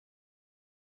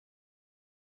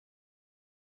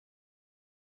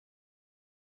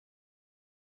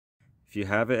If you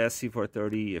have a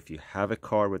SC430, if you have a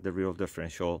car with the real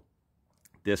differential,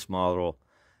 this model,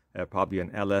 probably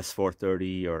an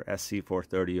LS430 or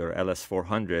SC430 or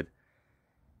LS400,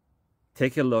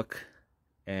 take a look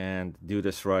and do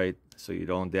this right so you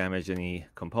don't damage any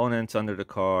components under the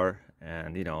car.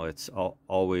 And you know, it's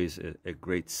always a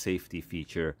great safety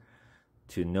feature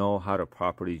to know how to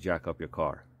properly jack up your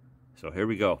car. So here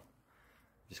we go.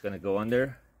 Just gonna go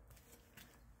under,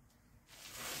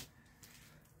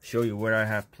 show you where I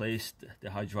have placed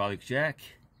the hydraulic jack,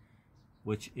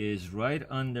 which is right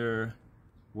under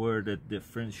where the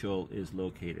differential is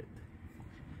located,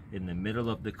 in the middle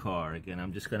of the car. Again,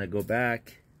 I'm just gonna go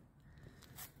back.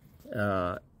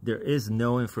 There is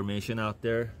no information out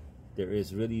there. There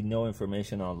is really no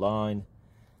information online,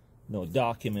 no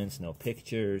documents, no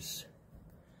pictures.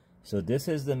 So this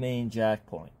is the main jack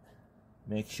point.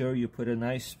 Make sure you put a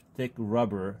nice thick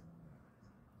rubber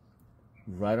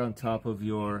right on top of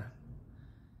your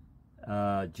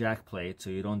jack plate so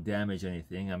you don't damage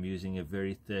anything. I'm using a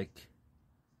very thick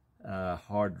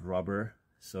hard rubber,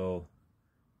 so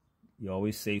you're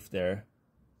always safe there.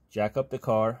 Jack up the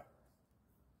car.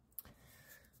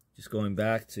 Just going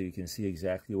back so you can see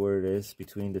exactly where it is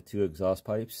between the two exhaust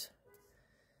pipes.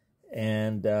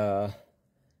 And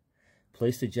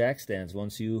place the jack stands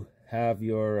once you have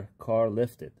your car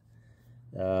lifted.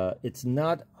 It's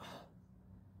not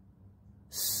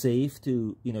safe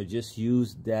to, you know, just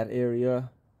use that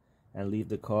area and leave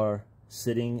the car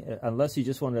sitting, unless you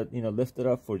just want to, you know, lift it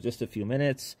up for just a few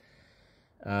minutes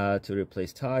to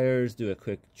replace tires, do a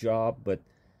quick job. But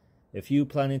if you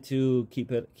planning to keep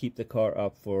the car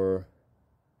up for,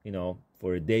 you know,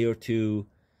 for a day or two,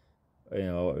 you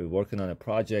know, working on a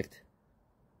project,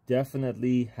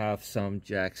 definitely have some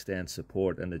jack stand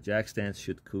support. And the jack stands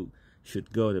should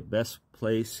go the best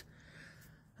place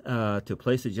to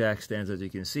place the jack stands, as you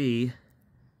can see,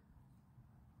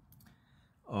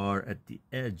 are at the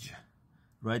edge,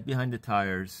 right behind the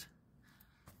tires,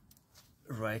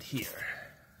 right here.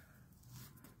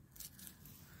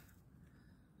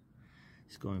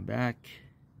 Just going back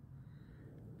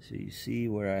so you see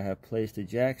where I have placed the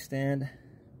jack stand.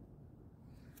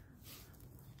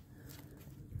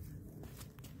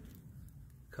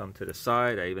 Come to the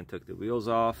side. I even took the wheels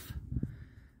off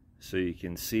so you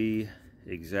can see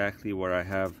exactly where I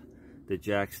have the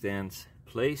jack stands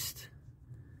placed,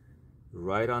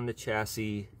 right on the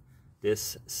chassis.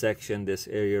 This section, this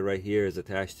area right here, is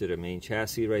attached to the main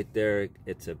chassis right there.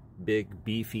 It's a big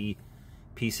beefy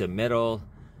piece of metal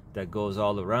that goes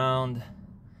all around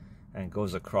and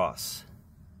goes across.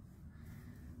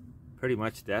 Pretty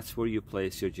much that's where you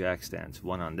place your jack stands,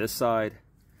 one on this side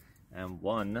and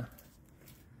one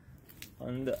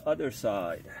on the other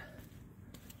side.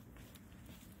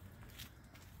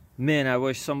 Man, I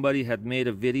wish somebody had made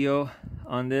a video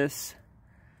on this,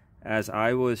 as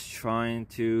I was trying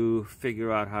to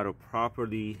figure out how to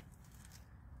properly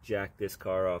jack this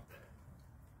car up.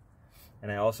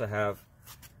 And I also have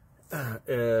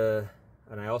and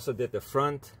I also did the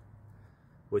front,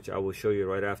 which I will show you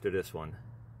right after this one.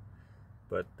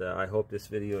 But I hope this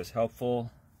video is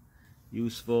helpful,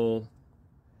 useful.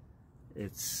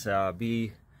 It's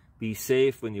be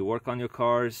safe when you work on your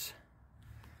cars.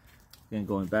 Again,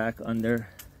 going back under,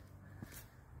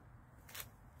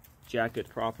 jack it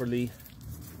properly.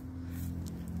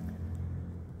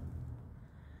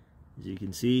 As you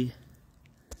can see,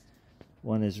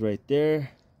 one is right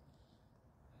there,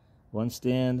 one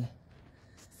stand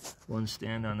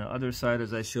on the other side.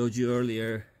 As I showed you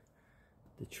earlier,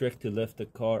 the trick to lift the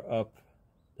car up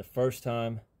the first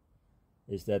time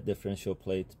is that differential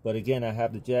plate. But again, I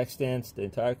have the jack stands. The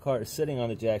entire car is sitting on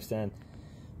the jack stand,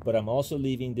 but I'm also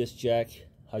leaving this jack,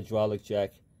 hydraulic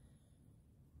jack,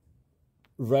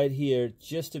 right here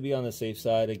just to be on the safe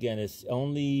side. Again, it's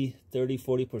only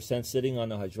 30-40% sitting on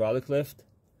the hydraulic lift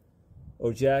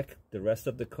or jack. The rest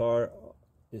of the car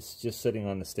is just sitting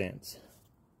on the stands.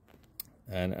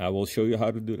 And I will show you how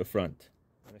to do the front.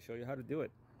 I'm going to show you how to do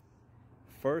it.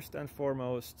 First and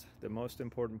foremost, the most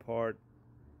important part,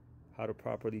 how to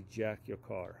properly jack your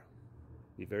car.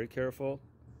 Be very careful,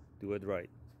 do it right.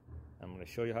 I'm going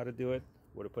to show you how to do it,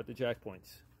 where to put the jack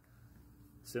points.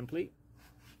 Simply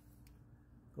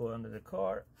go under the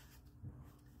car.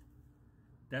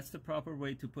 That's the proper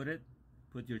way to put it.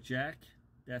 Put your jack.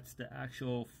 That's the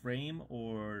actual frame,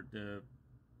 or the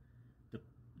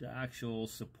actual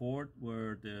support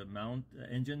where the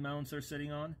engine mounts are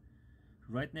sitting on.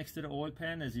 Right next to the oil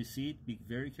pan, as you see it. Be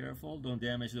very careful, don't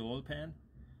damage the oil pan.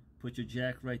 Put your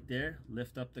jack right there,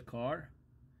 lift up the car.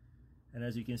 And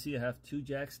as you can see, I have two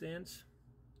jack stands,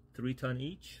 3 ton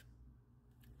each.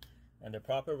 And the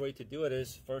proper way to do it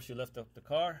is, first you lift up the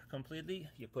car completely,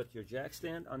 you put your jack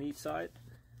stand on each side,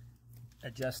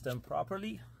 adjust them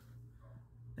properly,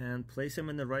 and place them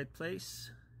in the right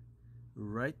place,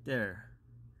 right there.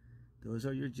 Those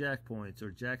are your jack points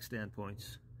or jack stand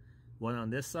points. One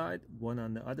on this side, one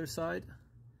on the other side.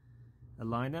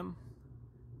 Align them,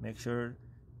 make sure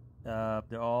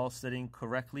they're all sitting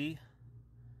correctly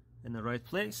in the right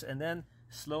place, and then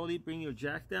slowly bring your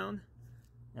jack down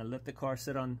and let the car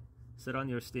sit on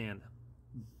your stand.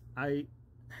 I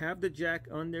have the jack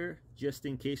under just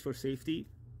in case for safety,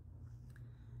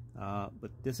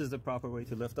 but this is the proper way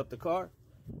to lift up the car.